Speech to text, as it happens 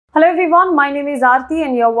Hello everyone, my name is Aarti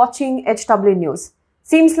and you're watching HW News.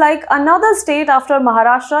 Seems like another state after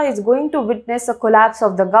Maharashtra is going to witness a collapse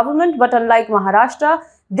of the government, but unlike Maharashtra,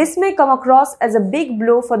 this may come across as a big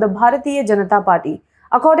blow for the Bharatiya Janata Party.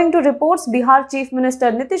 According to reports, Bihar Chief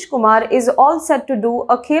Minister Nitish Kumar is all set to do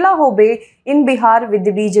a Khela in Bihar with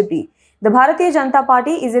the BJP. The Bharatiya Janata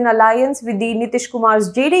Party is in alliance with the Nitish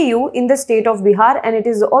Kumar's JDU in the state of Bihar, and it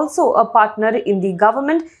is also a partner in the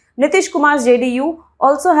government. Nitish Kumar's JDU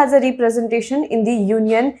also has a representation in the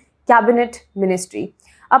Union Cabinet Ministry.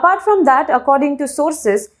 Apart from that, according to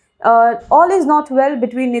sources, all is not well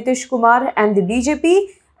between Nitish Kumar and the BJP,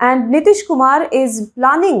 and Nitish Kumar is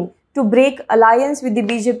planning to break alliance with the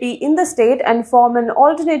BJP in the state and form an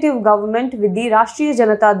alternative government with the Rashtriya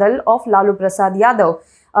Janata Dal of Lalu Prasad Yadav.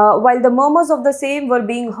 While the murmurs of the same were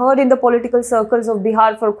being heard in the political circles of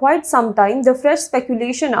Bihar for quite some time, the fresh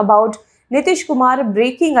speculation about Nitish Kumar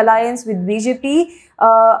breaking alliance with BJP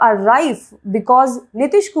are rife because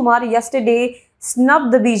Nitish Kumar yesterday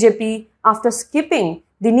snubbed the BJP after skipping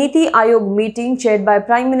the Niti Aayog meeting chaired by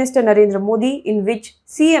Prime Minister Narendra Modi, in which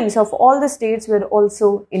CMs of all the states were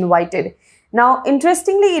also invited. Now,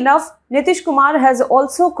 interestingly enough, Nitish Kumar has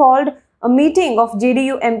also called a meeting of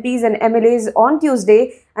JDU MPs and MLAs on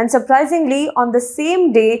Tuesday, and surprisingly, on the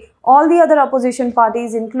same day, all the other opposition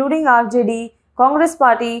parties, including RJD, Congress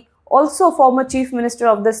Party, also former Chief Minister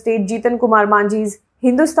of the state Jitan Kumar Manjhi's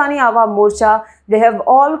Hindustani Awam Morcha, they have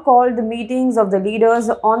all called the meetings of the leaders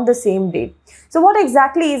on the same day. So what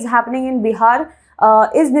exactly is happening in Bihar?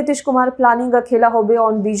 Is Nitish Kumar planning a Khela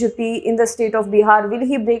on BJP in the state of Bihar? Will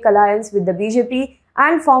he break alliance with the BJP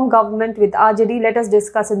and form government with RJD? Let us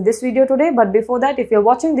discuss in this video today. But before that, if you're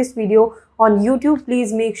watching this video on YouTube,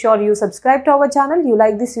 please make sure you subscribe to our channel, you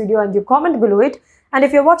like this video and you comment below it. And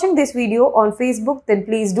if you're watching this video on Facebook, then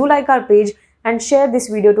please do like our page and share this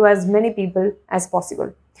video to as many people as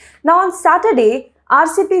possible. Now on Saturday,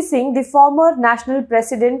 RCP Singh, the former national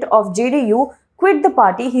president of JDU, quit the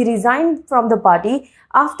party. He resigned from the party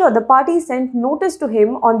after the party sent notice to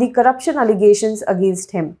him on the corruption allegations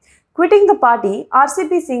against him. Quitting the party,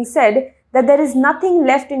 RCP Singh said that there is nothing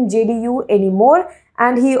left in JDU anymore,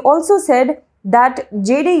 and he also said that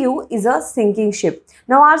JDU is a sinking ship.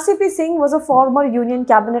 Now, RCP Singh was a former Union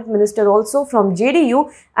Cabinet Minister also from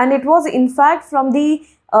JDU, and it was in fact from the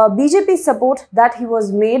BJP support that he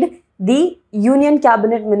was made the Union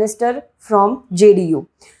Cabinet Minister from JDU.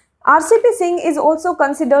 RCP Singh is also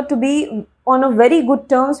considered to be on a very good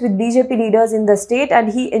terms with BJP leaders in the state,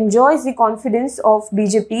 and he enjoys the confidence of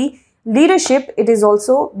BJP leadership, it is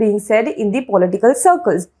also being said in the political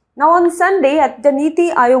circles. Now on Sunday, at the Niti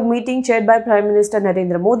Aayog meeting chaired by Prime Minister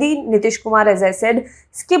Narendra Modi, Nitish Kumar, as I said,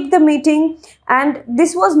 skipped the meeting, and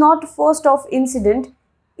this was not first of incident.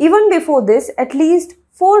 Even before this, at least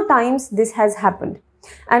 4 times this has happened.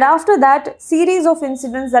 And after that, series of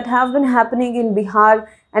incidents that have been happening in Bihar,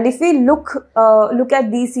 and if we look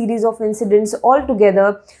at these series of incidents all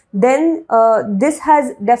together, then this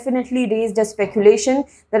has definitely raised a speculation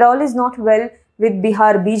that all is not well with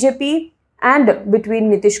Bihar BJP and between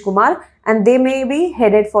Nitish Kumar, and they may be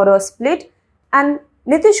headed for a split, and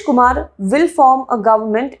Nitish Kumar will form a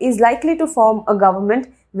government, is likely to form a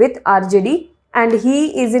government with RJD, and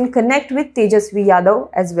he is in connect with Tejasvi Yadav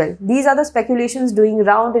as well. These are the speculations doing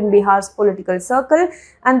round in Bihar's political circle,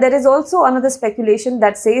 and there is also another speculation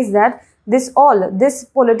that says that this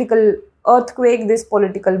political earthquake, this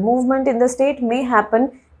political movement in the state may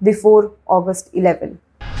happen before August 11.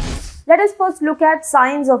 Let us first look at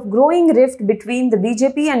signs of growing rift between the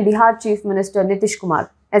BJP and Bihar Chief Minister Nitish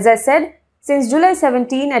Kumar. As I said, since July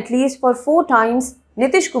 17, at least for 4 times,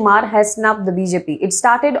 Nitish Kumar has snubbed the BJP. It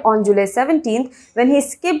started on July 17th when he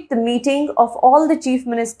skipped the meeting of all the chief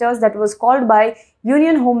ministers that was called by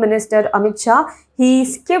Union Home Minister Amit Shah. He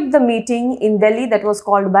skipped the meeting in Delhi that was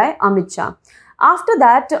called by Amit Shah. After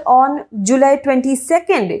that, on July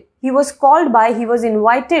 22nd, he was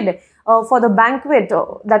invited for the banquet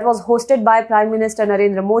that was hosted by Prime Minister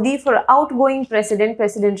Narendra Modi for outgoing President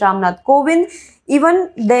Ramnath Kovind. Even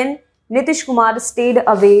then, Nitish Kumar stayed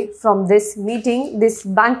away from this meeting, this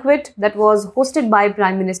banquet that was hosted by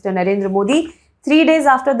Prime Minister Narendra Modi. 3 days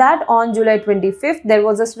after that, on July 25th, there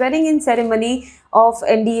was a swearing-in ceremony of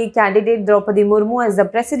NDA candidate Draupadi Murmu as the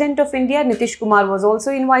President of India. Nitish Kumar was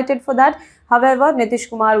also invited for that. However, Nitish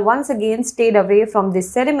Kumar once again stayed away from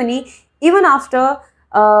this ceremony, even after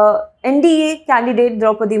NDA candidate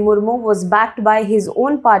Draupadi Murmu was backed by his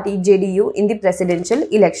own party JDU in the presidential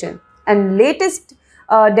election. And latest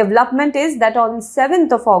development is that on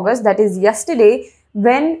 7th of August, that is yesterday,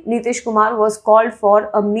 when Nitish Kumar was called for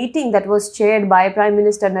a meeting that was chaired by Prime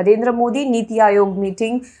Minister Narendra Modi, Niti Aayog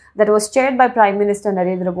meeting that was chaired by Prime Minister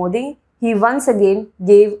Narendra Modi, he once again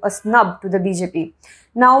gave a snub to the BJP.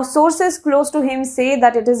 Now, sources close to him say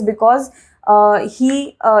that it is because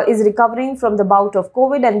he is recovering from the bout of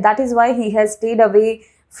COVID, and that is why he has stayed away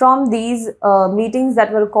from these meetings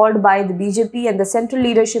that were called by the BJP and the central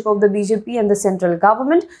leadership of the BJP and the central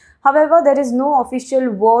government. However, there is no official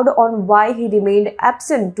word on why he remained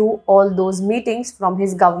absent to all those meetings from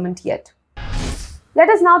his government yet. Let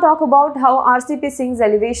us now talk about how RCP Singh's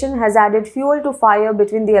elevation has added fuel to fire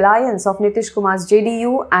between the alliance of Nitish Kumar's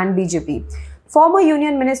JDU and BJP. Former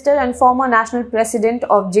Union Minister and former National President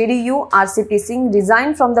of JDU, RCP Singh,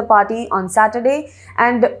 resigned from the party on Saturday,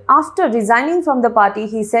 and after resigning from the party,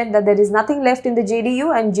 he said that there is nothing left in the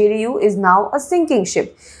JDU and JDU is now a sinking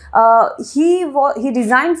ship. He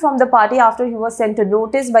resigned from the party after he was sent a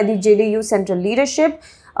notice by the JDU central leadership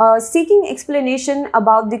seeking explanation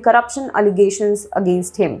about the corruption allegations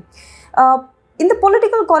against him. In the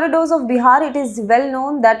political corridors of Bihar, it is well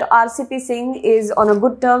known that RCP Singh is on a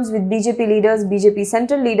good terms with BJP leaders, BJP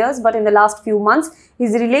central leaders, but in the last few months,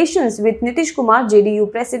 his relations with Nitish Kumar,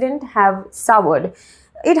 JDU president, have soured.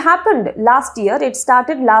 It happened last year, it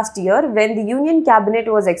started last year when the union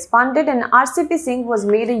cabinet was expanded and RCP Singh was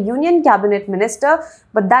made a union cabinet minister,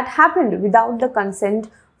 but that happened without the consent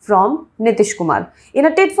from Nitish Kumar. In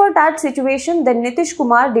a tit-for-tat situation, then Nitish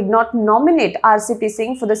Kumar did not nominate RCP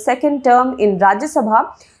Singh for the second term in Rajya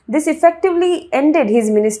Sabha. This effectively ended his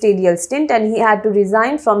ministerial stint and he had to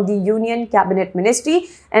resign from the Union Cabinet Ministry.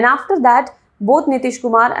 And after that, both Nitish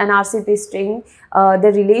Kumar and RCP Singh,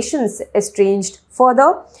 their relations estranged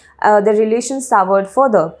further, their relations soured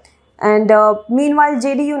further. And meanwhile,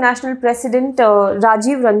 JDU National President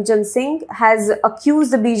Rajiv Ranjan Singh has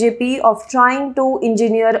accused the BJP of trying to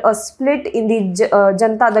engineer a split in the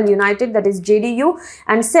Janata Dal United, that is JDU,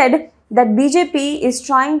 and said that BJP is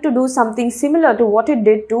trying to do something similar to what it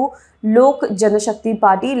did to Lok Janashakti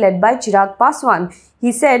Party led by Chirag Paswan.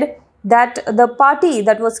 He said that the party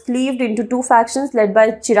that was cleaved into two factions led by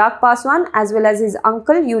Chirag Paswan as well as his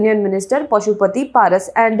uncle Union Minister Pashupati Paras,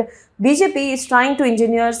 and BJP is trying to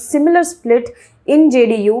engineer similar split in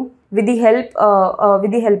JDU with the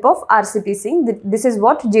help of RCP Singh. This is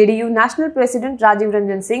what JDU National President Rajiv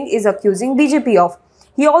Ranjan Singh is accusing BJP of.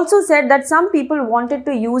 He also said that some people wanted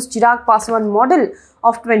to use Chirag Paswan model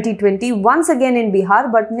of 2020 once again in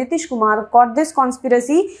Bihar, but Nitish Kumar caught this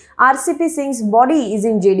conspiracy. RCP Singh's body is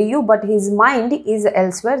in JDU, but his mind is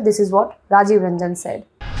elsewhere. This is what Rajiv Ranjan said.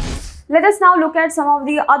 Let us now look at some of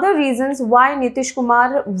the other reasons why Nitish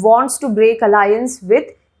Kumar wants to break alliance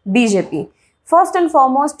with BJP. First and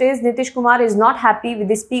foremost is Nitish Kumar is not happy with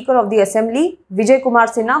the Speaker of the Assembly, Vijay Kumar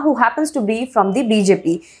Sinha, who happens to be from the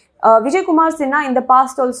BJP. Vijay Kumar Sinha in the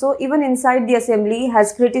past also, even inside the assembly,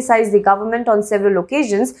 has criticized the government on several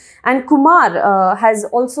occasions, and Kumar has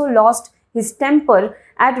also lost his temper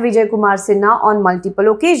at Vijay Kumar Sinha on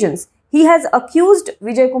multiple occasions. He has accused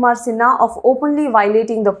Vijay Kumar Sinha of openly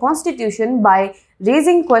violating the constitution by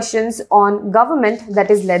raising questions on government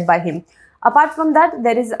that is led by him. Apart from that,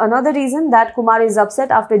 there is another reason that Kumar is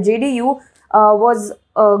upset after JDU was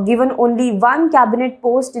given only one cabinet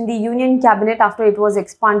post in the union cabinet after it was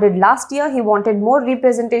expanded last year. He wanted more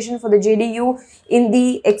representation for the JDU in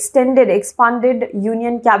the expanded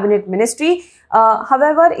union cabinet ministry.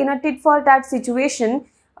 However, in a tit-for-tat situation,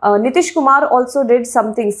 Nitish Kumar also did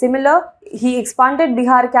something similar. He expanded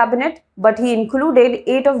Bihar cabinet, but he included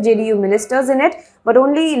 8 of JDU ministers in it, but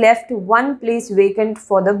only left one place vacant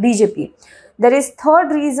for the BJP. There is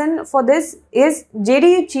third reason for this is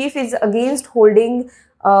JDU chief is against holding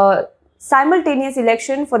simultaneous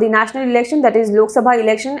election for the national election, that is Lok Sabha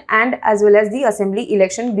election and as well as the assembly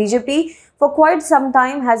election. BJP for quite some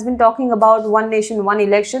time has been talking about one nation, one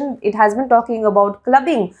election. It has been talking about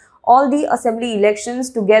clubbing all the assembly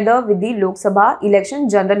elections together with the Lok Sabha election,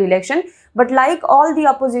 general election. But like all the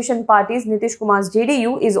opposition parties, Nitish Kumar's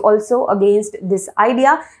JDU is also against this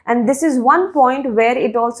idea, and this is one point where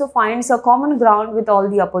it also finds a common ground with all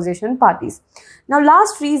the opposition parties. Now,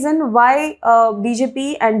 last reason why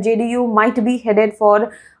BJP and JDU might be headed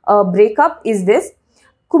for a breakup is this.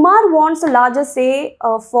 Kumar wants a larger say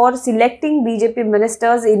for selecting BJP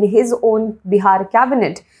ministers in his own Bihar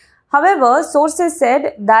cabinet. However, sources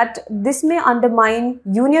said that this may undermine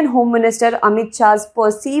Union Home Minister Amit Shah's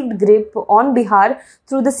perceived grip on Bihar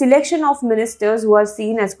through the selection of ministers who are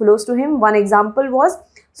seen as close to him. One example was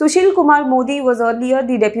Sushil Kumar Modi was earlier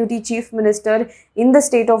the Deputy Chief Minister in the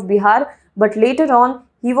state of Bihar, but later on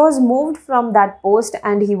he was moved from that post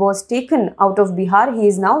and he was taken out of Bihar. He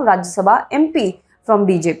is now Rajya Sabha MP from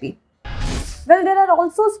BJP. Well, there are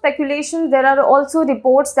also speculations, there are also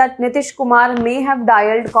reports that Nitish Kumar may have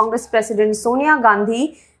dialed Congress President Sonia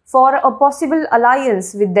Gandhi for a possible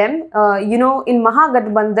alliance with them. In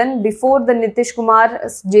Mahagathbandhan, before the Nitish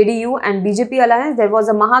Kumar's JDU and BJP alliance, there was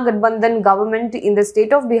a Mahagathbandhan government in the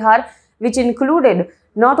state of Bihar, which included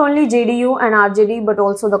not only JDU and RJD but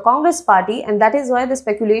also the Congress party, and that is why the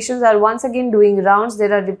speculations are once again doing rounds.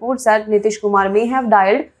 There are reports that Nitish Kumar may have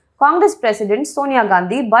dialed Congress President Sonia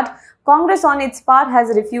Gandhi, but Congress on its part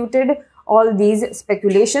has refuted all these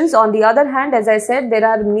speculations. On the other hand, as I said, there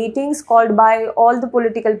are meetings called by all the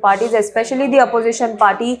political parties, especially the opposition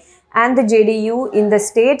party and the JDU in the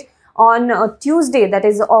state. On Tuesday, that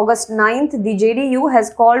is August 9th, the JDU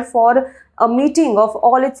has called for a meeting of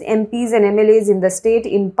all its MPs and MLAs in the state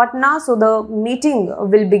in Patna. So the meeting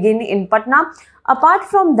will begin in Patna. Apart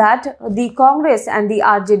from that, the Congress and the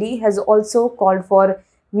RJD has also called for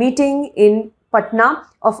meeting in Patna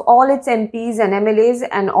of all its MPs and MLAs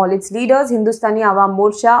and all its leaders. Hindustani Awam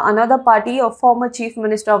Morcha, another party of former Chief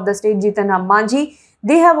Minister of the state Jitan Ram Manjhi,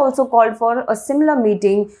 they have also called for a similar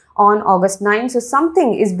meeting on August 9. So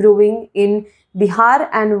something is brewing in Bihar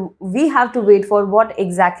and we have to wait for what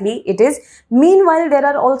exactly it is. Meanwhile, there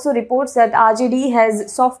are also reports that RJD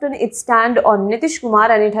has softened its stand on Nitish Kumar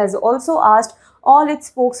and it has also asked all its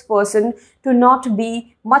spokesperson to not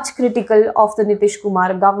be much critical of the Nitish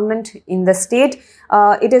Kumar government in the state.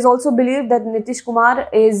 It is also believed that Nitish Kumar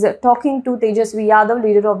is talking to Tejasvi Yadav,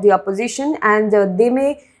 leader of the opposition, and they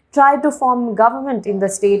may try to form government in the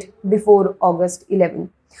state before August 11.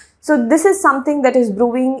 So this is something that is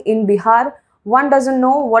brewing in Bihar. One doesn't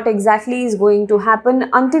know what exactly is going to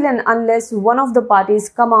happen until and unless one of the parties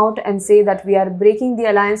come out and say that we are breaking the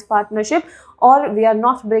alliance partnership or we are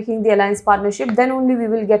not breaking the alliance partnership. Then only we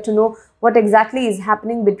will get to know what exactly is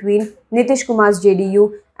happening between Nitish Kumar's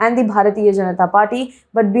JDU and the Bharatiya Janata Party.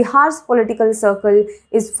 But Bihar's political circle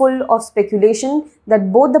is full of speculation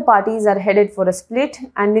that both the parties are headed for a split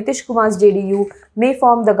and Nitish Kumar's JDU may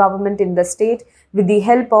form the government in the state with the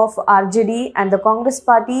help of RJD and the Congress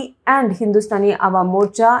party and Hindustani Awam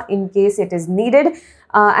Morcha in case it is needed.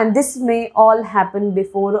 And this may all happen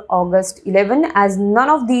before August 11 as none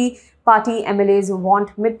of the party MLAs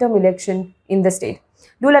want midterm election in the state.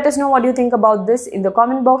 Do let us know what you think about this in the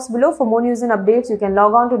comment box below. For more news and updates, you can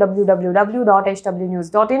log on to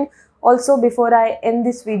www.hwnews.in. Also, before I end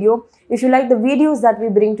this video, if you like the videos that we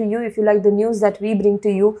bring to you, if you like the news that we bring to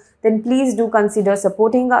you, then please do consider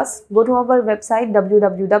supporting us. Go to our website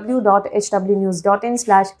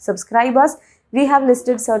www.hwnews.in/subscribe us. We have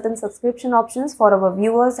listed certain subscription options for our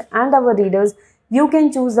viewers and our readers. You can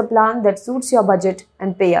choose the plan that suits your budget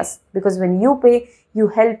and pay us, because when you pay, you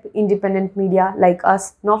help independent media like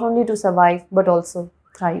us not only to survive but also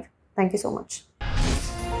thrive. Thank you so much.